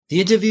The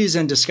interviews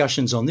and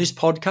discussions on this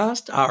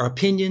podcast are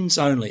opinions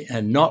only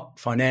and not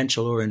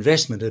financial or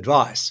investment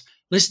advice.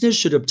 Listeners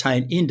should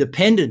obtain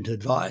independent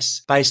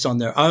advice based on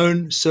their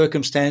own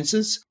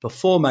circumstances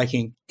before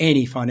making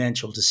any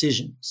financial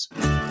decisions.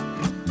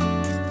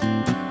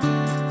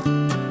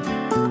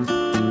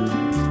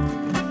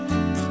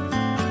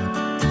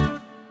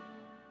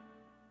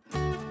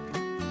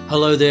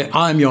 Hello there,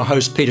 I'm your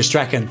host Peter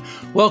Strachan.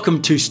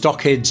 Welcome to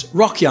Stockhead's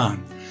Rock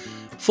Yarn.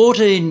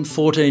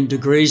 1414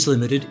 Degrees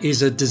Limited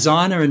is a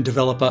designer and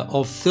developer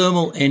of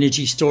thermal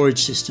energy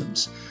storage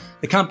systems.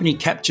 The company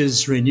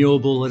captures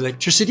renewable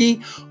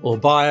electricity or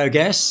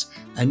biogas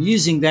and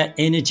using that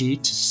energy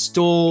to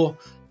store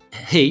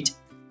heat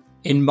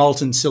in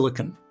molten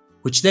silicon,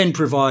 which then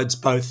provides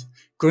both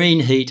green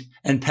heat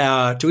and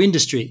power to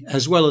industry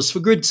as well as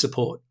for grid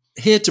support.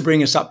 Here to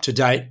bring us up to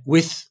date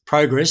with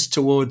progress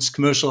towards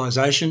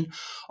commercialisation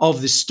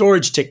of this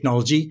storage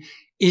technology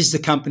is the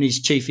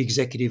company's Chief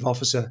Executive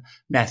Officer,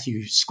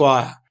 Matthew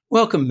Squire.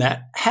 Welcome,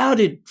 Matt. How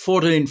did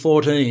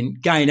 1414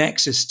 gain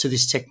access to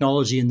this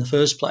technology in the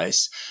first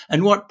place,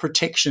 and what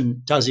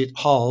protection does it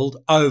hold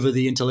over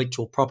the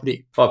intellectual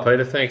property? Hi,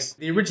 Peter. Thanks.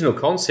 The original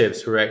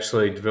concepts were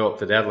actually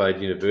developed at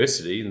Adelaide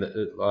University, and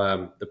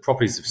the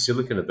properties of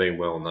silicon have been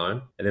well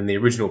known. And then the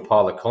original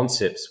pilot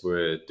concepts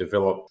were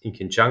developed in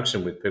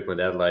conjunction with people at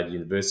Adelaide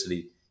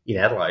University in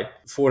Adelaide.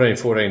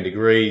 1414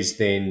 Degrees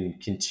then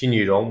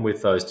continued on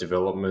with those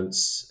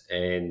developments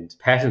and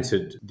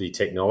patented the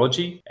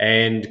technology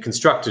and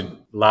constructed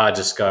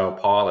larger scale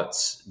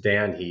pilots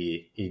down here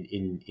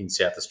in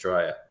South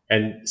Australia.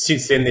 And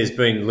since then, there's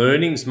been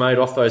learnings made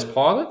off those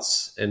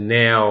pilots, and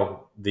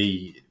now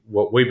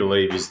what we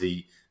believe is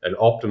an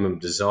optimum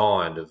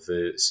design of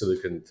the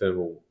silicon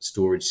thermal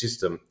storage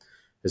system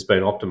has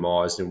been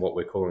optimised in what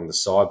we're calling the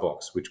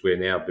SciBox, which we're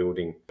now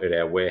building at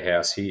our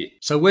warehouse here.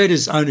 So where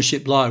does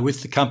ownership lie,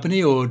 with the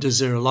company, or is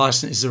there a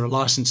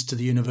license to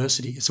the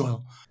university as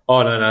well?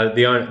 Oh, no.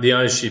 The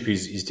ownership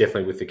is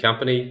definitely with the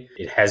company.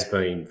 It has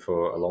been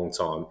for a long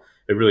time.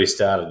 It really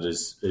started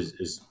as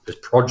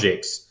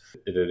projects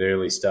at an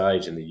early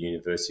stage in the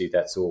university,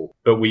 that's all.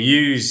 But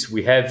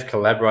we have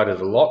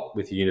collaborated a lot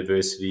with the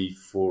university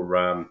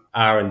for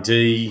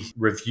R&D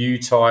review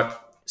type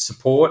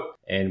support,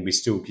 and we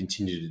still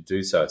continue to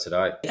do so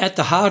today. At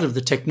the heart of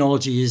the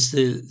technology is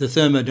the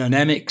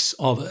thermodynamics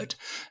of it.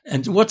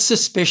 And what's the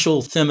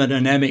special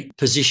thermodynamic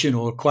position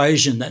or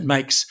equation that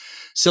makes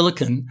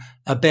silicon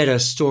a better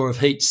store of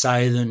heat,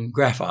 say, than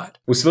graphite?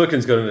 Well,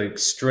 silicon's got an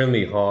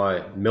extremely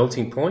high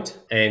melting point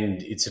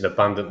and it's an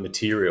abundant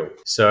material.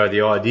 So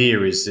the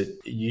idea is that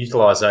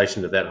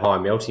utilisation of that high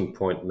melting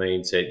point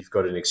means that you've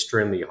got an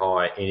extremely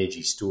high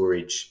energy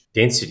storage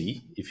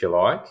density, if you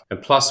like.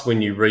 And plus,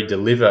 when you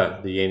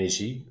redeliver the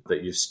energy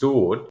that you've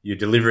stored, you're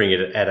delivering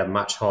it at a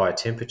much higher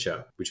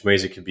temperature, which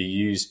means it can be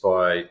used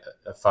by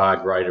a far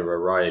greater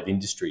array of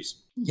industries.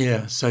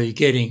 Yeah, so you're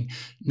getting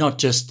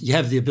you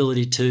have the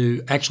ability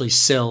to actually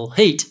sell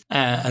heat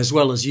as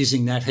well as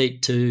using that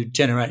heat to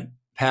generate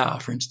power,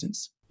 for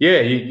instance. Yeah,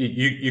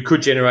 you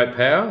could generate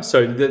power.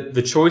 So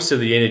the choice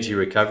of the energy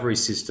recovery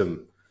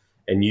system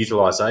and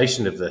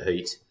utilisation of the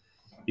heat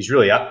is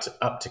really up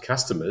to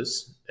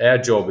customers. Our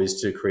job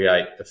is to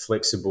create a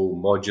flexible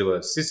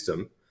modular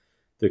system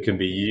that can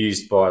be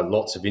used by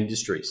lots of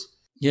industries.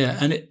 Yeah,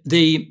 and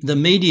the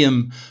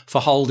medium for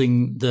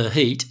holding the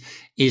heat,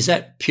 is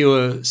that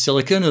pure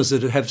silicon, or does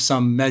it have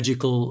some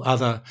magical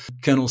other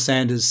Colonel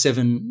Sanders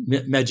 7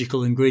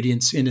 magical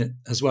ingredients in it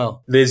as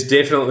well? There's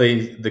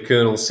definitely the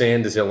Colonel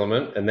Sanders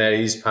element, and that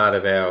is part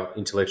of our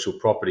intellectual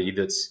property.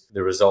 That's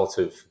the result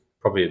of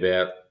probably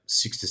about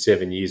 6 to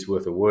 7 years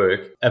worth of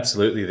work.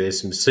 Absolutely, there's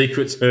some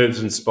secrets, herbs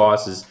and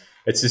spices.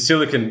 It's a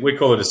silicon, we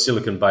call it a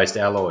silicon-based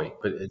alloy.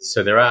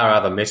 So there are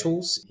other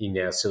metals in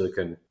our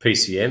silicon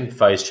PCM,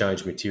 phase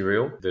change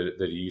material, that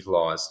are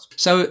utilised.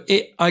 So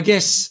I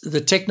guess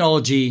the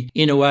technology,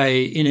 in a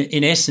way,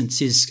 in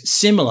essence, is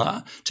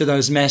similar to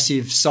those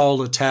massive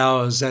solar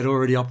towers that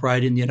already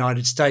operate in the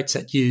United States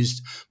that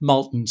used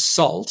molten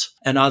salt,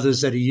 and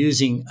others that are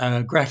using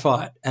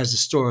graphite as a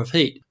store of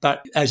heat.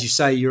 But as you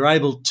say, you're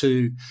able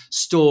to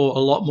store a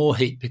lot more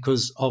heat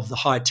because of the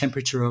high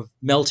temperature of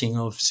melting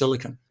of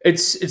silicon.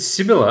 It's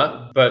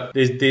similar, but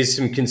there's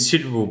some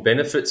considerable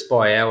benefits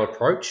by our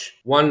approach.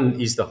 One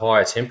is the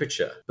higher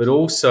temperature, but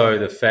also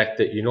the fact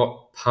that you're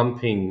not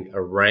pumping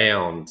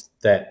around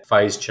that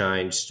phase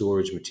change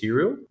storage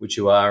material, which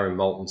you are in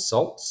molten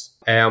salts.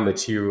 Our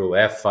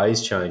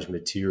phase change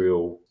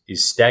material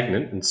is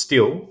stagnant and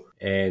still,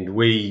 and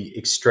we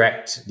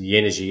extract the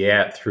energy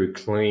out through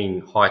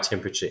clean,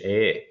 high-temperature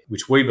air,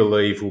 which we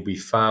believe will be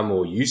far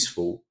more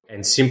useful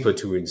and simpler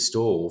to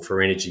install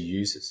for energy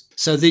users.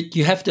 So that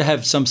you have to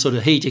have some sort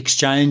of heat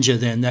exchanger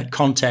then that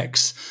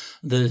contacts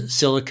the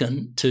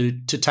silicon to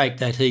take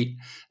that heat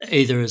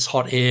either as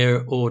hot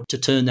air or to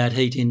turn that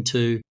heat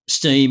into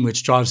steam,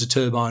 which drives a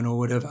turbine or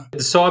whatever. The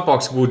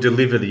SciBox will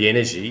deliver the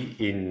energy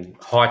in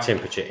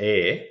high-temperature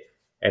air,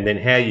 And then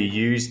how you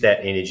use that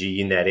energy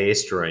in that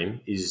airstream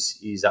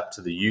is up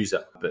to the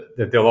user. But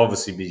there'll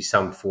obviously be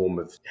some form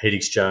of heat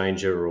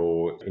exchanger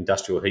or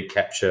industrial heat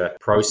capture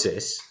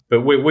process.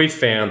 But we've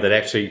found that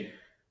actually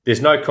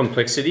there's no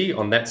complexity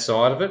on that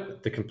side of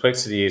it. The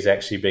complexity is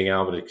actually being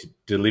able to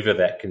deliver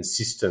that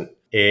consistent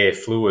air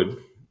fluid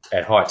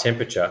at high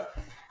temperature.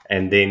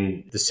 And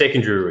then the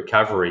secondary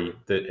recovery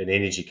that an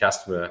energy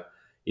customer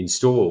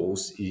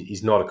installs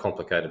is not a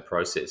complicated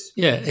process.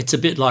 Yeah, it's a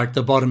bit like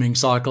the bottoming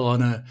cycle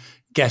on a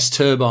gas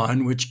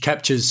turbine, which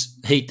captures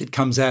heat that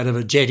comes out of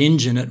a jet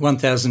engine at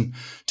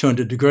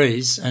 1,200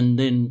 degrees and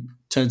then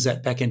turns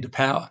that back into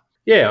power.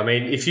 Yeah, I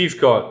mean, if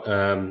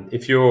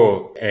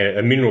you're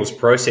a minerals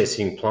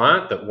processing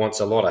plant that wants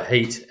a lot of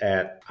heat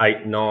at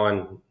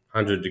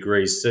 900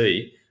 degrees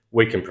C,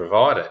 we can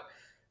provide it.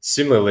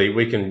 Similarly,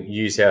 we can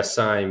use our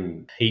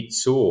same heat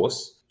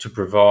source to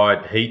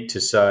provide heat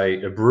to,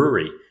 say, a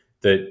brewery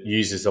that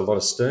uses a lot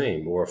of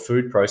steam, or a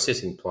food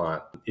processing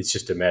plant. It's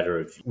just a matter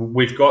of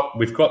we've got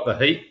the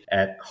heat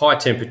at high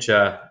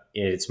temperature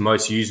in its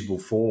most usable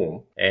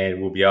form,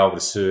 and we'll be able to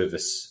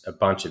service a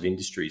bunch of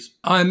industries.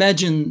 I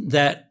imagine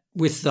that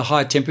with the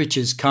high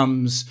temperatures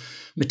comes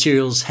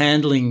materials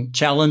handling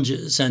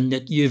challenges, and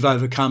that you've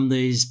overcome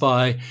these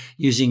by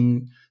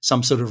using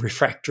some sort of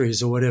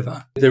refractories or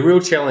whatever. The real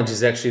challenge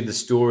is actually the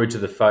storage of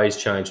the phase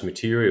change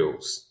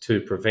materials to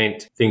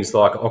prevent things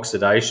like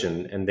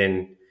oxidation,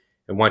 and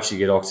once you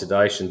get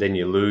oxidation, then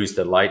you lose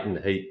the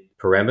latent heat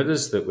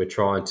parameters that we're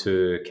trying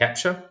to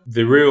capture.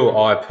 The real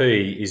IP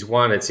is,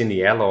 one, it's in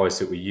the alloys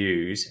that we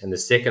use, and the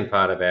second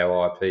part of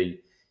our IP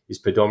is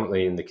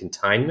predominantly in the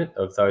containment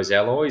of those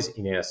alloys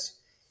in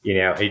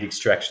our heat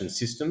extraction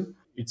system.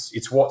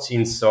 It's what's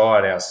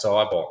inside our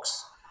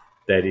SciBox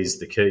that is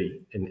the key,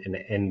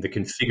 and the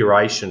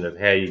configuration of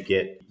how you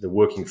get the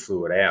working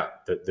fluid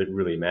out that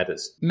really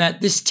matters.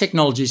 Matt, this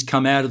technology's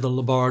come out of the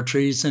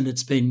laboratories and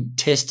it's been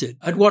tested.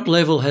 At what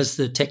level has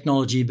the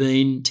technology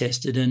been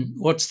tested, and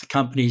what's the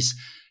company's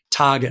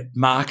target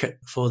market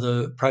for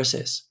the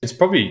process? It's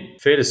probably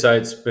fair to say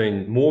it's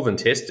been more than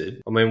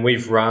tested. I mean,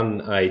 we've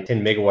run a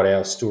 10 megawatt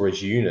hour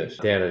storage unit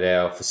down at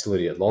our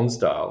facility at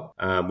Lonsdale,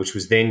 which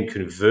was then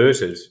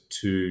converted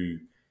to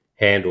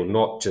handle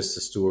not just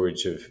the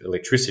storage of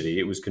electricity,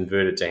 it was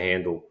converted to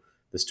handle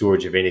the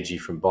storage of energy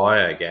from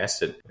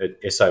biogas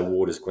at SA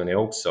Water's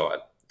Glenelg site.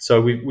 So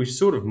we've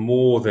sort of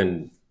more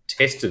than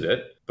tested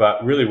it,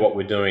 but really what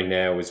we're doing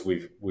now is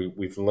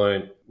we've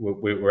learned,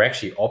 we're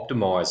actually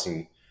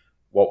optimizing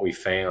what we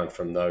found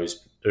from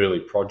those early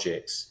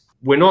projects.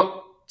 We're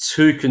not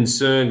too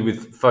concerned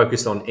with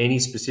focus on any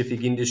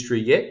specific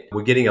industry yet.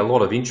 We're getting a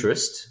lot of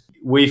interest.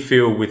 We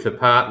feel with a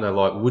partner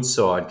like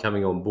Woodside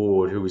coming on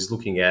board, who is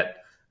looking at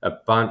a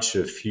bunch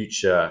of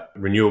future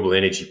renewable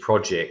energy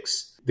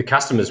projects, the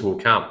customers will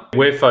come.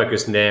 We're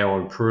focused now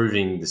on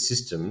proving the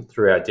system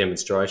through our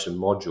demonstration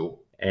module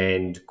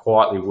and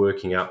quietly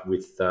working up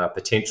with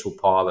potential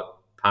pilot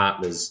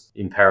partners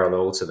in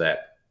parallel to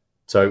that.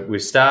 So we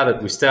started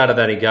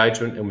that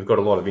engagement, and we've got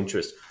a lot of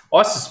interest.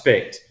 I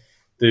suspect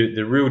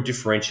the real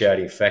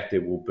differentiating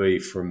factor will be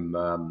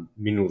from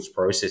minerals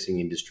processing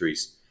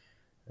industries,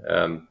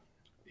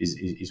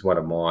 is one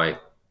of my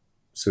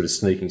sort of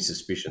sneaking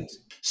suspicions.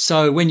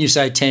 So when you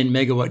say 10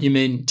 megawatt, you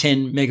mean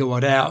 10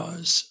 megawatt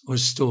hours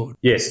was stored?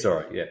 Yes,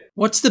 sorry, yeah.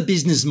 What's the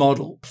business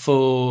model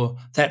for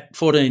that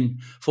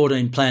 14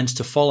 plans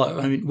to follow?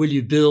 I mean, will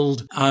you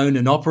build, own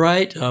and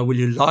operate? Will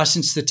you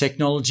license the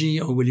technology,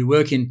 or will you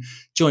work in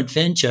joint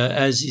venture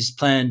as is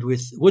planned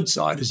with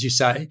Woodside, as you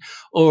say,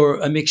 or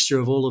a mixture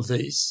of all of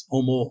these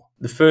or more?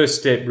 The first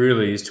step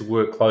really is to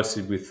work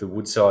closely with the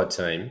Woodside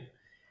team,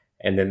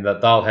 and then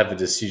they'll have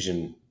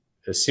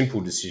a simple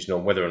decision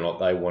on whether or not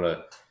they want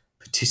to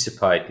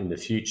participate in the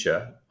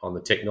future on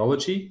the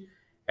technology.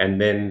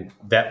 And then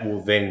that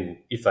will then,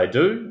 if they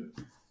do,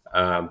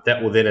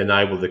 that will then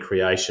enable the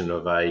creation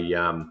of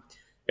an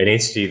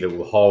entity that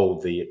will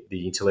hold the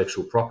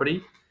intellectual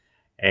property.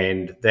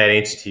 And that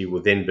entity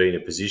will then be in a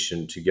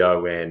position to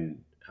go and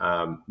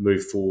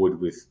move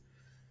forward with,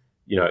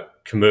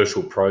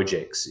 commercial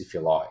projects, if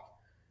you like.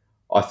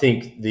 I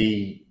think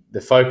the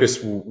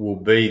focus will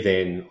be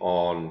then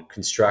on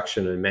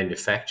construction and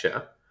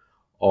manufacture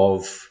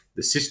of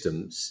the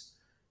systems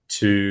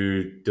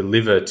to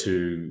deliver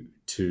to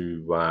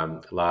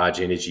large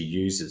energy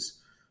users.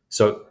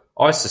 So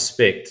I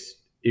suspect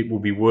it will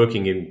be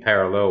working in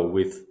parallel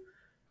with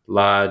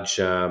large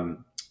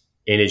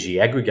energy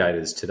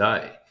aggregators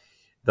today.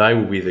 They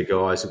will be the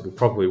guys that will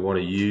probably want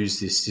to use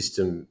this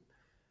system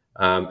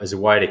as a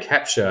way to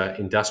capture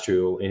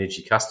industrial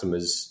energy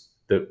customers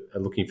that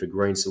are looking for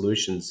green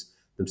solutions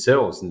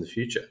themselves in the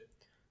future.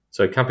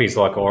 So companies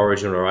like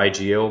Origin or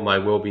AGL may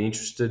well be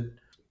interested,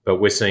 but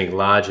we're seeing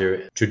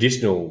larger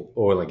traditional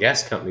oil and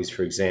gas companies,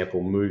 for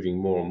example, moving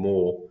more and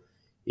more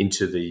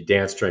into the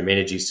downstream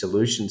energy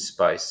solutions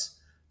space.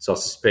 So I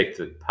suspect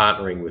that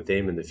partnering with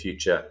them in the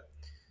future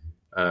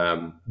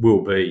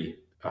will be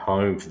a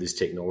home for this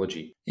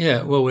technology.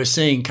 Yeah, well, we're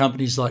seeing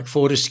companies like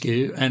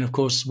Fortescue and, of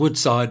course,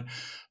 Woodside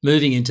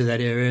moving into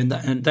that area,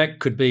 and that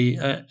could be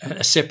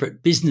a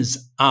separate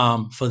business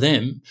arm for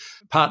them,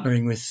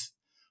 partnering with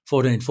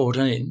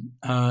 1414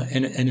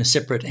 in a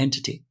separate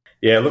entity.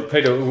 Yeah, look,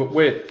 Peter,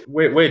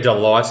 we're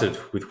delighted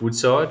with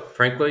Woodside.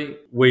 Frankly,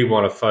 we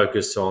want to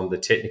focus on the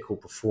technical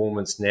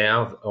performance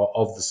now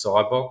of the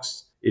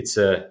Sidebox. It's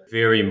a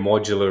very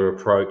modular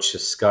approach, a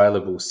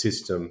scalable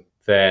system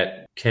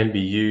that can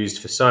be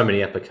used for so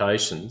many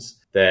applications,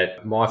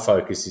 that my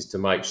focus is to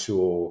make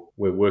sure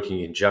we're working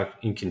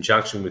in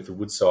conjunction with the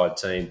Woodside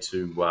team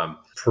to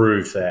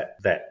prove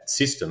that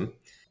system.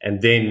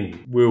 And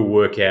then we'll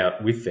work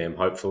out with them,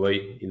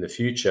 hopefully, in the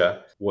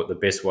future, what the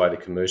best way to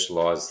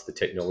commercialise the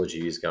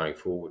technology is going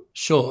forward.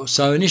 Sure.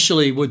 So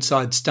initially,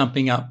 Woodside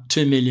stumping up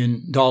 $2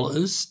 million,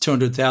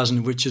 200,000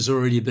 of which has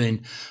already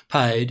been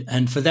paid.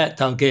 And for that,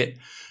 they'll get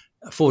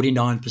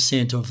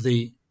 49% of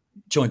the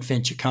joint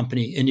venture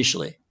company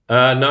initially.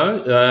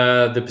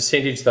 No, the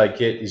percentage they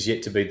get is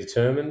yet to be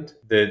determined.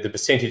 The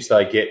percentage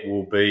they get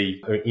will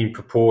be in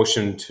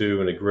proportion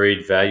to an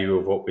agreed value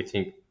of what we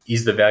think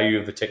is the value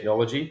of the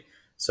technology.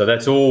 So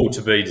that's all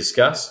to be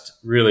discussed.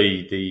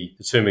 Really, the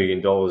 $2 million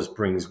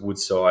brings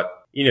Woodside,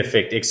 in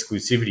effect,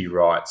 exclusivity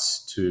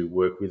rights to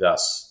work with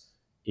us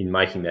in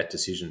making that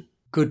decision.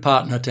 Good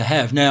partner to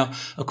have. Now,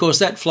 of course,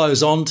 that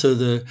flows on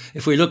to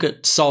if we look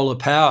at solar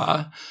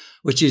power,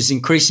 which is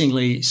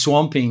increasingly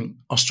swamping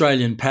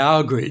Australian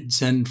power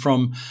grids, and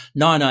from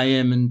 9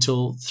 a.m.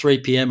 until 3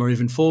 p.m. or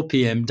even 4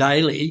 p.m.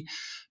 daily,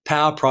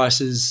 power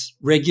prices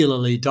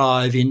regularly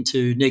dive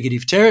into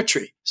negative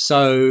territory.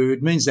 So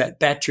it means that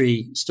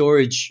battery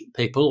storage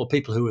people, or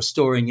people who are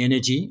storing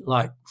energy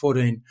like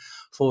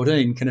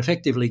 1414, can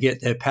effectively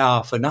get their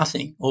power for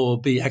nothing or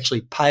be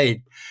actually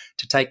paid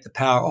to take the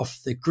power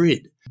off the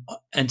grid.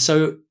 And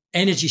so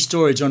energy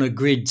storage on a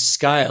grid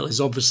scale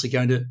is obviously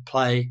going to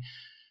play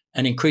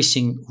an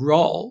increasing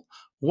role.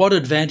 What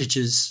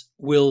advantages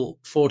will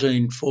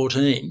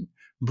 1414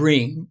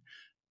 bring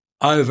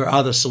over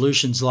other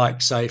solutions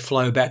like, say,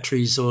 flow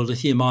batteries or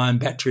lithium-ion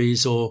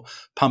batteries or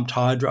pumped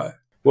hydro?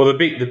 Well, the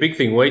big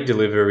thing we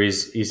deliver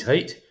is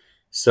heat.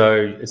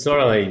 So it's not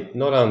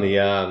only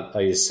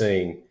are you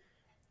seeing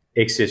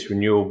excess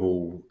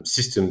renewable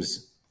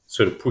systems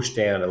sort of push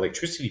down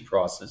electricity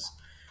prices,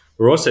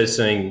 we're also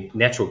seeing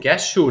natural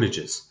gas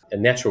shortages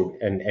and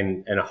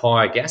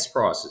higher gas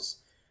prices,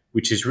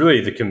 which is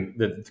really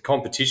the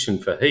competition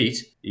for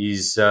heat.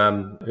 Is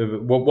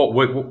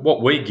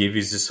what we give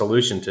is a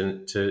solution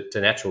to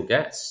natural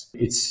gas.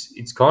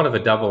 It's kind of a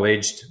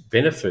double-edged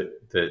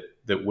benefit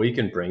that we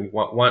can bring.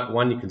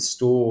 One, you can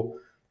store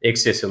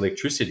excess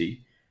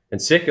electricity,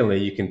 and secondly,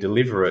 you can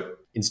deliver it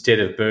instead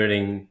of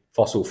burning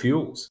fossil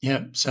fuels.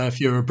 Yeah, so if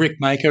you're a brick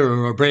maker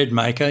or a bread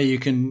maker, you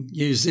can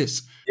use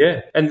this.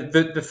 Yeah, and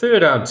the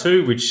third arm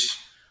too, which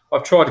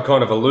I've tried to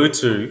kind of allude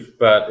to,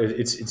 but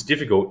it's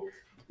difficult,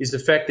 is the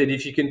fact that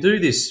if you can do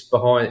this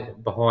behind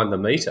the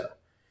meter,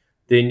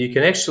 then you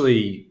can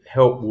actually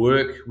help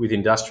work with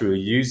industrial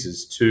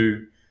users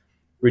to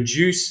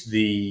reduce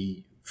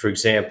for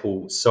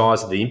example,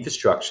 size of the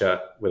infrastructure,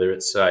 whether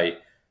it's a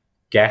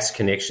gas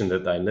connection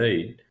that they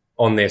need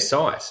on their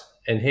site.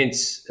 And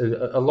hence,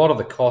 a lot of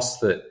the costs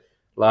that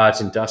large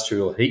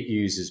industrial heat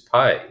users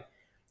pay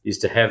is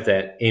to have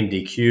that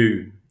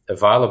MDQ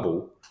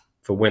available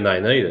for when they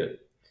need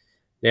it.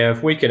 Now,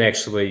 if we can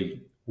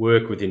actually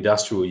work with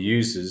industrial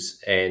users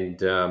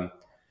and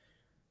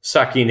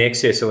suck in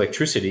excess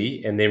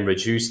electricity and then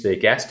reduce their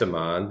gas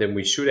demand, then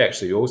we should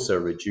actually also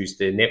reduce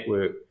their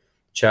network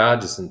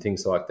charges and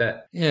things like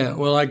that. Yeah,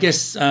 well, I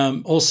guess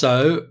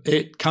also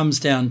it comes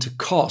down to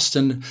cost,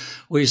 and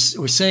we're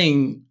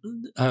seeing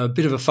a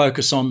bit of a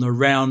focus on the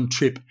round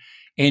trip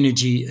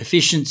energy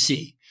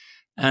efficiency.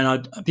 And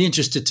I'd be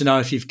interested to know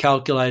if you've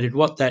calculated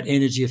what that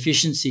energy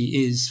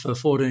efficiency is for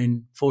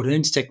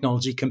 1414's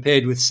technology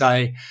compared with,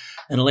 say,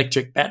 an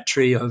electric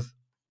battery of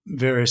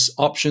various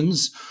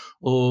options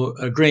or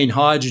a green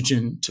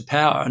hydrogen to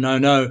power. And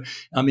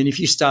I mean, if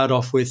you start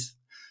off with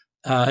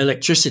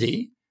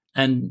electricity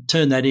and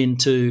turn that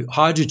into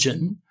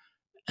hydrogen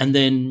and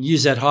then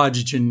use that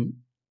hydrogen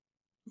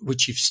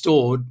which you've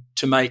stored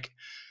to make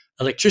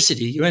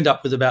electricity, you end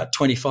up with about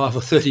 25 or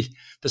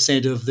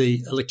 30% of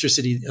the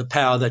electricity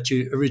power that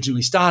you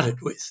originally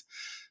started with.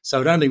 So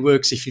it only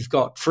works if you've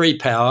got free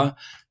power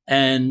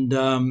and,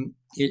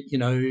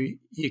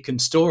 you can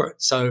store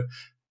it. So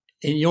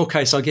in your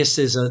case, I guess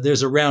there's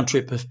a round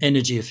trip of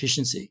energy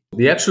efficiency.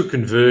 The actual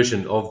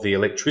conversion of the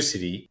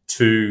electricity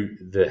to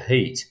the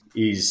heat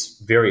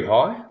is very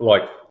high.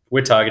 Like,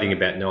 we're targeting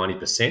about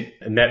 90%.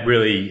 And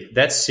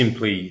that's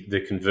simply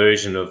the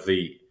conversion of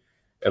the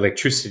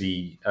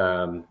electricity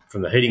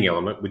from the heating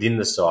element within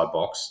the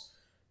Sidebox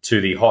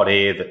to the hot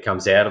air that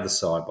comes out of the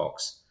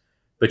Sidebox.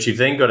 But you've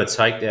then got to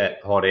take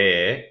that hot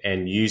air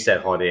and use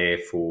that hot air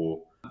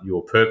for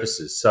your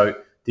purposes. So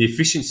the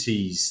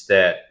efficiencies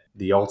that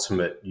the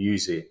ultimate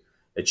user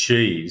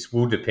achieves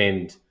will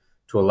depend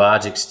to a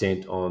large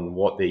extent on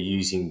what they're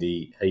using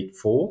the heat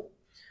for.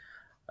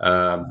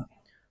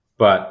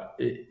 But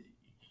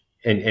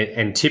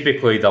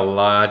typically the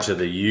larger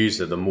the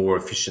user, the more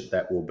efficient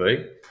that will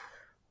be.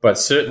 But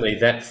certainly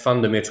that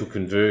fundamental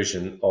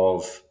conversion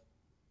of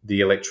the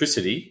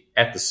electricity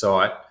at the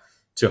site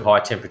to high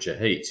temperature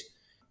heat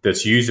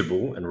that's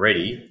usable and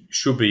ready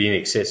should be in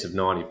excess of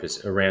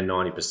 90%, around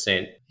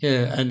 90%.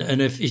 Yeah,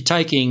 and if you're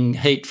taking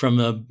heat from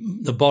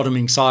the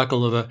bottoming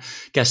cycle of a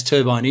gas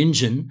turbine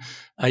engine,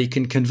 you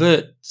can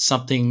convert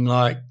something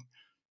like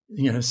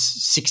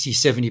 60,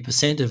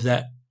 70% of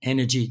that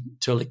energy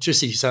to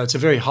electricity. So it's a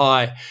very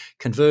high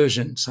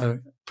conversion. So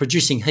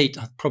producing heat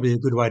probably a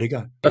good way to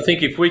go. I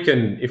think if we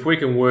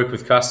can work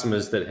with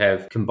customers that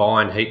have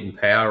combined heat and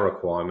power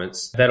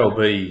requirements, that'll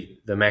be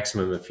the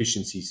maximum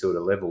efficiency sort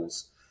of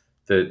levels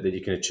that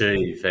you can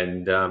achieve.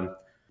 And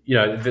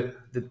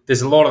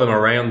there's a lot of them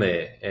around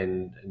there,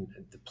 and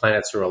the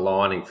planets are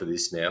aligning for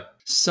this now.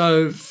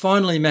 So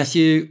finally,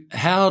 Matthew,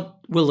 how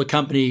will the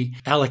company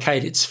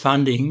allocate its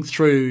funding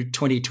through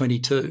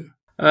 2022?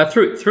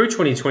 Through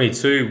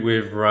 2022,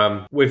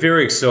 we're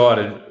very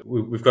excited.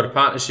 We've got a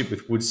partnership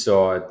with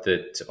Woodside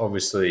that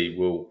obviously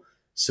will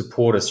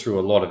support us through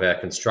a lot of our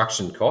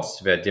construction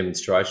costs of our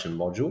demonstration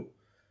module.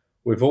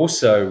 We've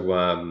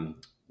also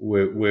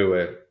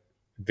we're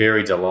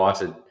very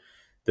delighted.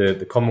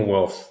 The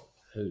Commonwealth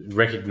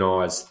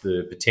recognised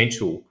the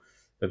potential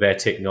of our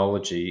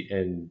technology,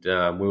 and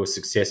we were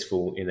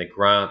successful in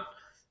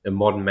a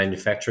Modern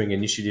Manufacturing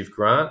Initiative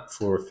grant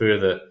for a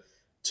further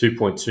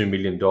 $2.2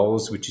 million,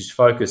 which is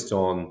focused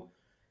on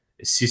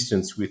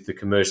assistance with the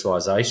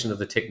commercialisation of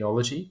the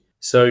technology.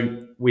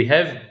 So we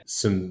have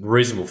some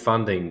reasonable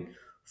funding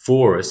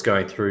for us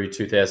going through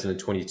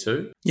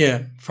 2022.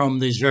 Yeah, from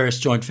these various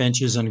joint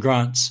ventures and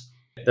grants.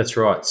 That's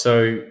right.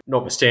 So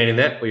notwithstanding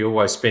that, we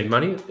always spend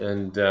money,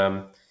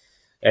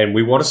 and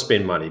we want to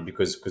spend money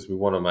because we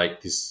want to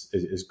make this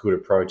as good a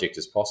project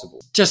as possible.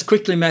 Just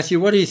quickly, Matthew,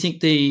 what do you think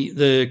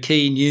the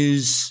key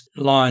news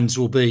lines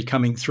will be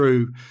coming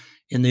through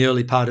in the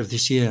early part of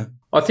this year?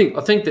 I think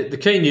that the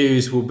key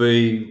news will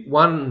be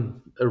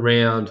one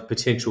around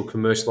potential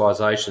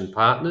commercialisation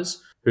partners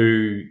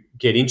who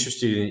get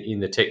interested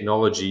in the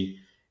technology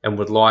and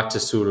would like to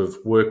sort of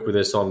work with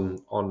us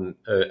on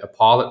a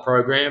pilot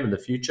program in the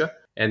future.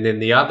 And then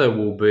the other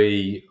will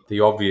be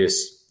the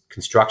obvious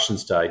construction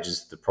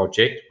stages of the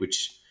project,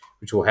 which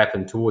will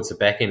happen towards the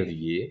back end of the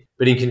year.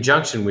 But in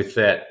conjunction with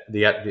that,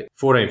 the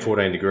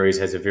 1414 Degrees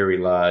has a very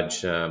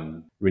large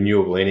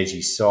renewable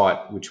energy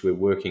site, which we're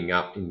working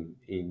up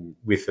in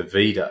with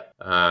Avida,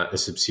 a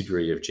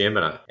subsidiary of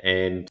Gemini.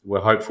 And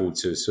we're hopeful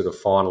to sort of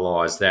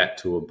finalise that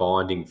to a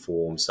binding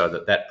form so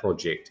that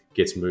project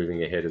gets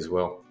moving ahead as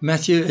well.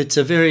 Matthew, it's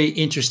a very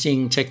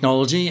interesting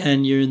technology,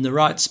 and you're in the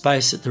right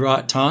space at the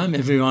right time.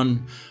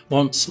 Everyone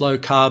wants low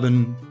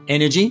carbon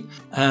energy,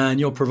 and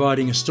you're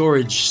providing a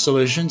storage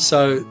solution.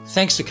 So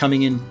thanks for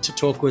coming in to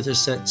talk with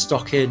us at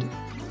Stockhead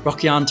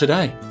Rockyard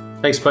today.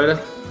 Thanks, Peter.